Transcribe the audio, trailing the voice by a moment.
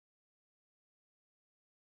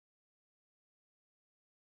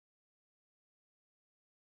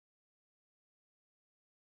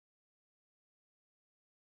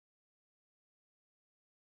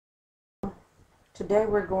Today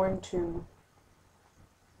we're going to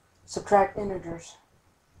subtract integers.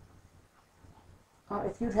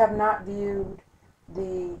 If you have not viewed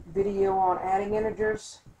the video on adding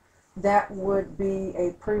integers, that would be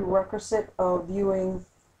a prerequisite of viewing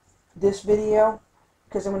this video,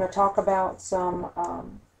 because I'm going to talk about some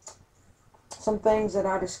things that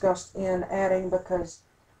I discussed in adding, because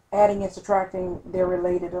adding and subtracting, they're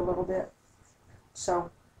related a little bit.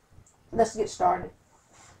 So let's get started.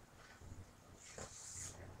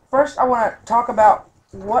 First, I want to talk about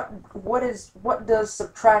what does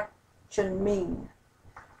subtraction mean?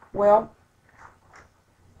 Well,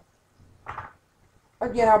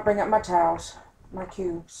 again, I'll bring up my tiles, my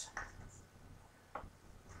cubes.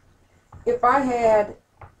 If I had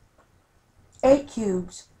 8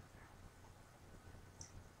 cubes,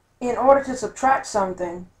 in order to subtract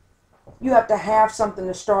something, you have to have something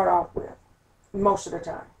to start off with, most of the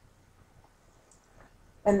time.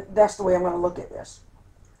 And that's the way I'm going to look at this.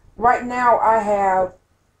 Right now, I have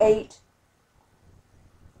 8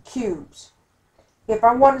 cubes. If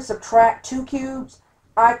I wanted to subtract 2 cubes,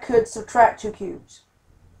 I could subtract 2 cubes.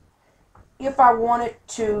 If I wanted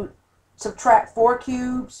to subtract 4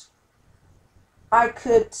 cubes, I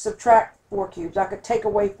could subtract 4 cubes. I could take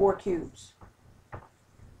away 4 cubes.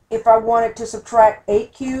 If I wanted to subtract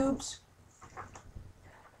 8 cubes,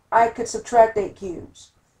 I could subtract 8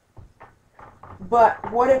 cubes.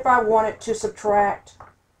 But what if I wanted to subtract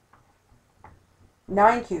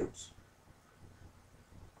 9 cubes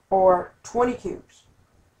or 20 cubes?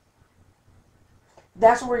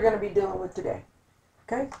 That's what we're going to be dealing with today.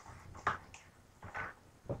 Okay?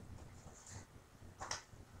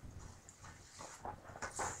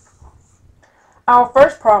 Our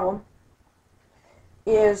first problem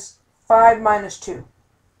is 5 minus 2.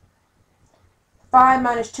 5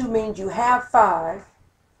 minus 2 means you have 5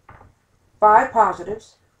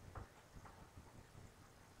 positives,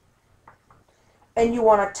 and you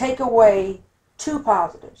want to take away 2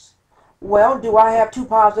 positives. Well, do I have 2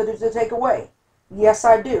 positives to take away? Yes,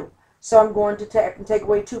 I do. So I'm going to take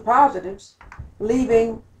away 2 positives,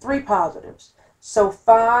 leaving 3 positives. So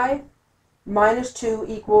 5 minus 2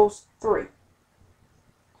 equals 3.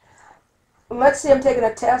 Let's say I'm taking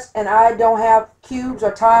a test and I don't have cubes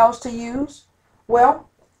or tiles to use. Well,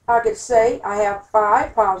 I could say I have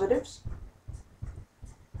 5 positives,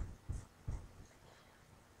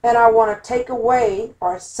 and I want to take away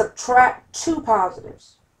or subtract 2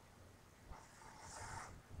 positives.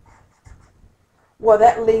 Well,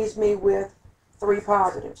 that leaves me with 3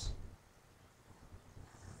 positives.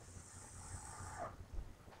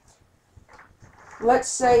 Let's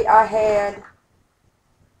say I had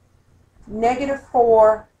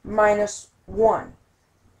 -4 minus 1.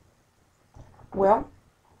 Well,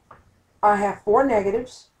 I have 4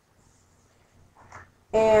 negatives,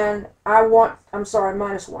 and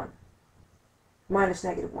minus 1. Minus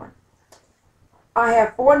 -1. I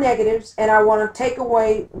have 4 negatives, and I want to take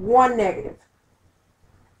away 1 negative.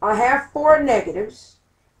 I have 4 negatives.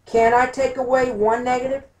 Can I take away 1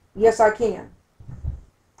 negative? Yes, I can.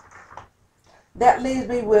 That leaves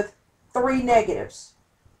me with 3 negatives.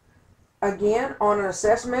 Again, on an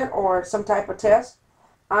assessment or some type of test,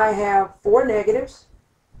 I have 4 negatives,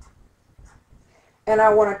 and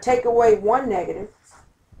I want to take away 1 negative.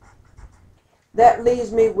 That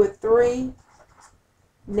leaves me with 3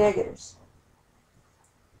 negatives.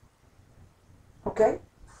 Okay?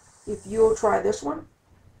 If you'll try this one.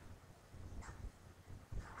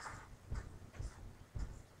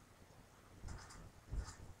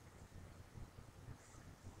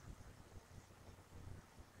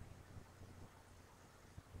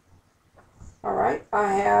 All right,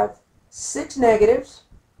 I have 6 negatives,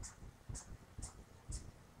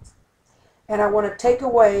 and I want to take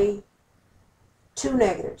away 2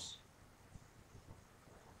 negatives.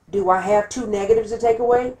 Do I have 2 negatives to take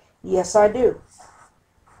away? Yes, I do.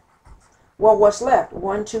 Well, what's left?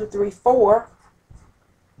 1, 2, 3, 4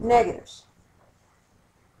 negatives.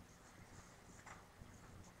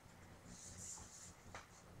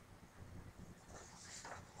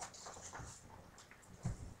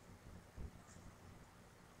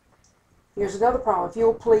 Here's another problem. If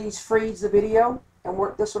you'll please freeze the video and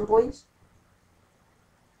work this one, please.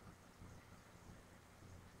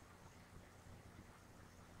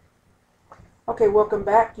 Okay, welcome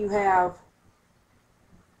back. You have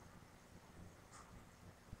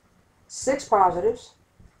 6 positives,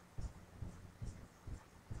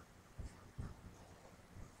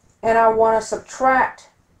 and I want to subtract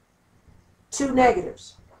 2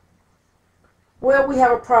 negatives. Well, we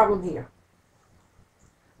have a problem here.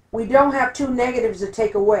 We don't have 2 negatives to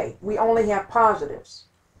take away. We only have positives.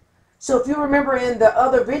 So if you remember in the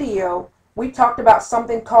other video, we talked about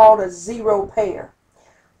something called a zero pair.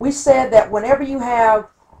 We said that whenever you have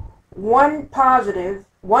one positive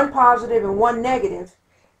and one negative,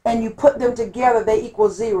 and you put them together, they equal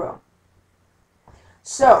 0.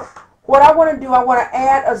 So, what I want to do, I want to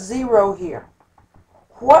add a 0 here.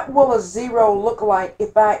 What will a 0 look like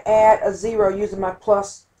if I add a 0 using my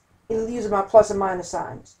plus and minus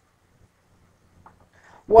signs?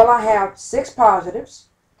 Well, I have 6 positives,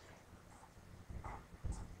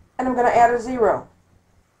 and I'm going to add a 0.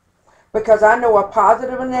 Because I know a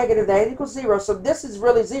positive and negative, that equals 0, so this is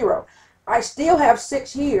really 0. I still have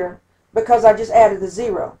 6 here because I just added the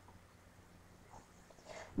 0.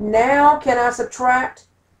 Now, can I subtract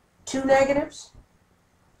 2 negatives?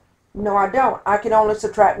 No, I don't. I can only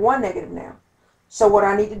subtract 1 negative now. So what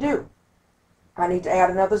I need to do? I need to add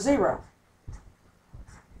another 0.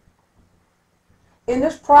 In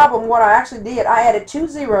this problem, what I actually did, I added 2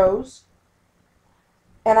 zeros,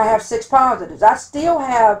 and I have 6 positives. I still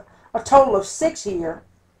have a total of 6 here.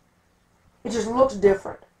 It just looks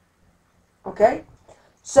different. Okay?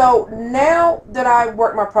 So now that I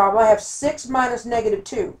work my problem, I have 6 minus negative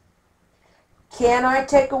 2. Can I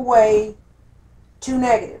take away 2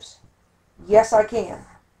 negatives? Yes, I can.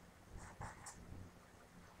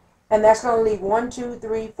 And that's going to leave 1, 2,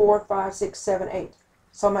 3, 4, 5, 6, 7, 8.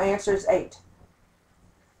 So my answer is 8.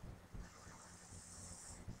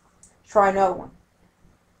 Try another one.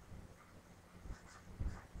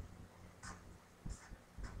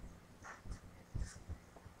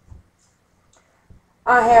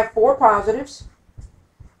 I have 4 positives,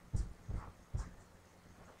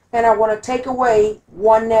 and I want to take away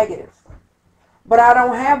 1 negative. But I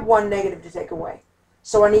don't have 1 negative to take away,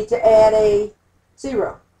 so I need to add a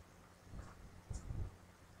 0.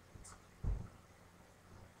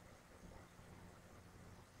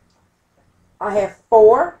 I have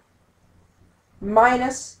 4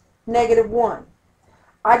 minus negative 1.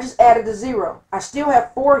 I just added the 0. I still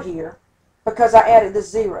have 4 here because I added the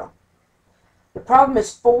 0. The problem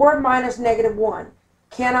is 4 minus negative 1.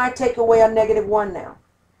 Can I take away a negative 1 now?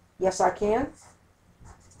 Yes, I can.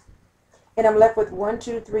 And I'm left with 1,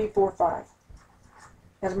 2, 3, 4, 5.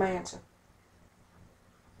 That's my answer.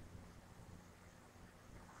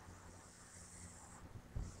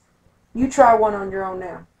 You try one on your own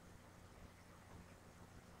now.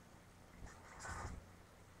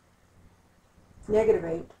 Negative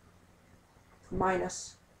 8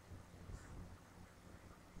 minus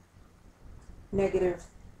negative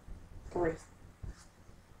 3.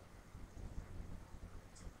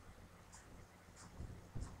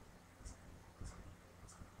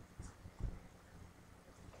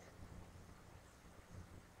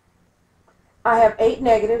 I have 8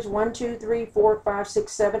 negatives, 1, 2, 3, 4, 5,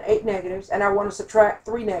 6, 7, 8 negatives, and I want to subtract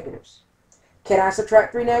 3 negatives. Can I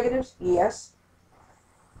subtract 3 negatives? Yes.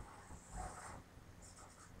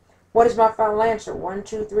 What is my final answer? 1,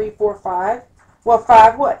 2, 3, 4, 5. Well,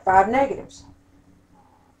 5 what? 5 negatives.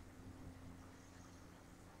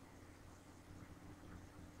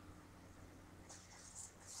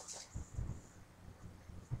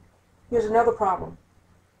 Here's another problem.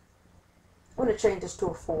 I'm going to change this to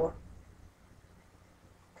a 4.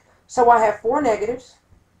 So I have 4 negatives,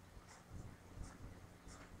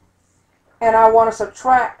 and I want to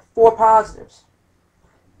subtract 4 positives.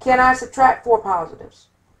 Can I subtract 4 positives?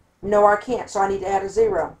 No, I can't, so I need to add a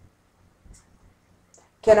 0.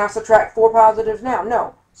 Can I subtract 4 positives now?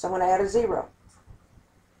 No, so I'm going to add a 0.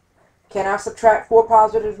 Can I subtract 4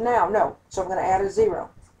 positives now? No, so I'm going to add a 0.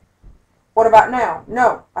 What about now?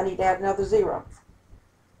 No, I need to add another 0.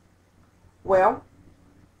 Well,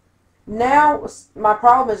 now my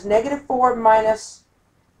problem is negative 4 minus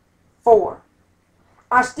 4.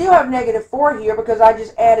 I still have negative 4 here because I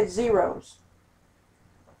just added zeros.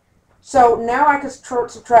 So now I can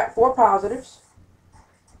subtract 4 positives.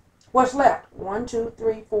 What's left? 1, 2,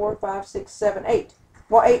 3, 4, 5, 6, 7, 8.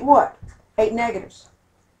 Well, 8 what? 8 negatives.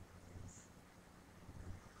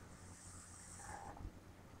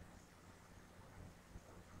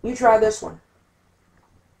 You try this one.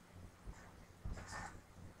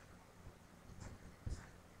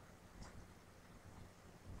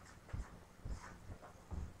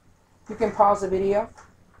 You can pause the video.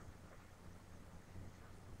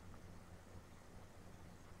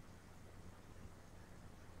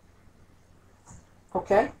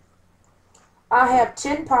 Okay. I have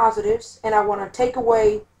 10 positives and I want to take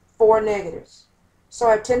away 4 negatives. So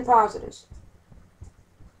I have 10 positives.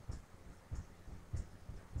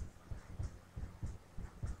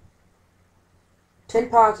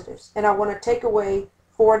 And I want to take away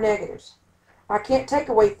 4 negatives. I can't take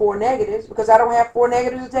away 4 negatives because I don't have 4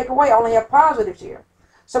 negatives to take away. I only have positives here.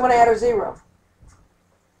 So I'm going to add a 0.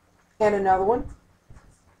 and another one,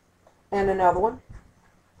 and another one,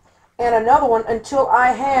 and another one until I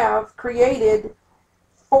have created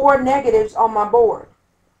 4 negatives on my board.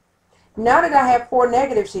 Now that I have 4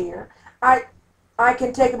 negatives here, I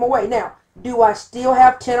can take them away. Now, do I still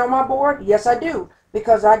have 10 on my board? Yes, I do,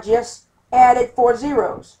 because I just added 4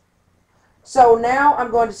 zeros. So now I'm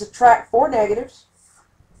going to subtract 4 negatives.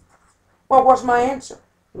 Well, what's my answer?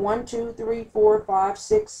 1, 2, 3, 4, 5,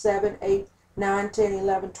 6, 7, 8, 9, 10,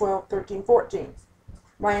 11, 12, 13, 14.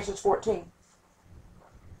 My answer is 14.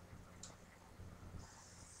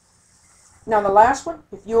 Now the last one,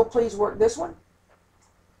 if you'll please work this one.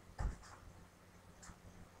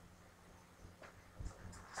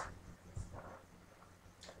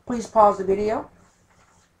 Please pause the video.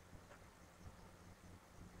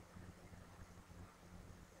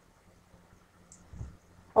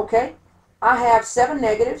 Okay, I have 7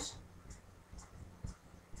 negatives,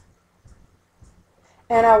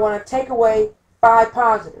 and I want to take away 5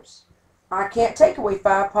 positives. I can't take away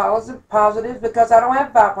 5 positives because I don't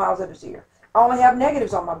have 5 positives here. I only have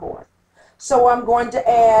negatives on my board. So I'm going to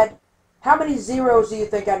add, how many zeros do you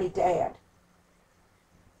think I need to add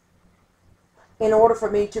in order for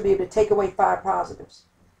me to be able to take away 5 positives?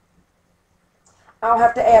 I'll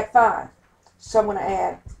have to add 5. So I'm going to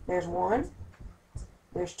add, there's 1,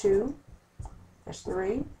 there's 2, there's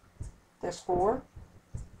 3, there's 4,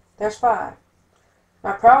 there's 5.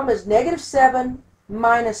 My problem is -7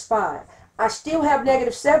 minus 5. I still have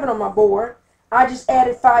 -7 on my board. I just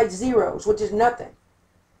added 5 zeros, which is nothing.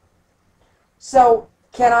 So,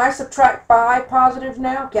 can I subtract 5 positives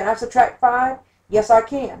now? Can I subtract 5? Yes, I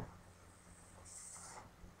can.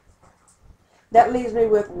 That leaves me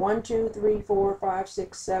with 1, 2, 3, 4, 5,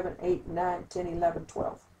 6, 7, 8, 9, 10, 11,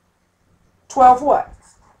 12. 12 what?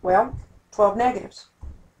 Well, 12 negatives.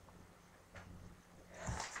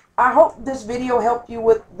 I hope this video helped you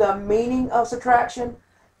with the meaning of subtraction.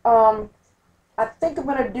 I think I'm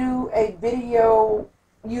going to do a video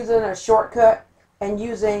using a shortcut and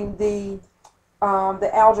using the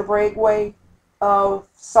algebraic way of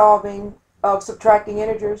subtracting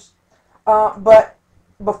integers. But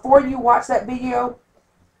before you watch that video,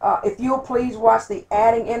 if you'll please watch the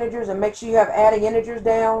adding integers and make sure you have adding integers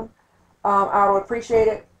down, I would appreciate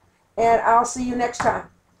it. And I'll see you next time.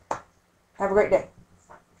 Have a great day.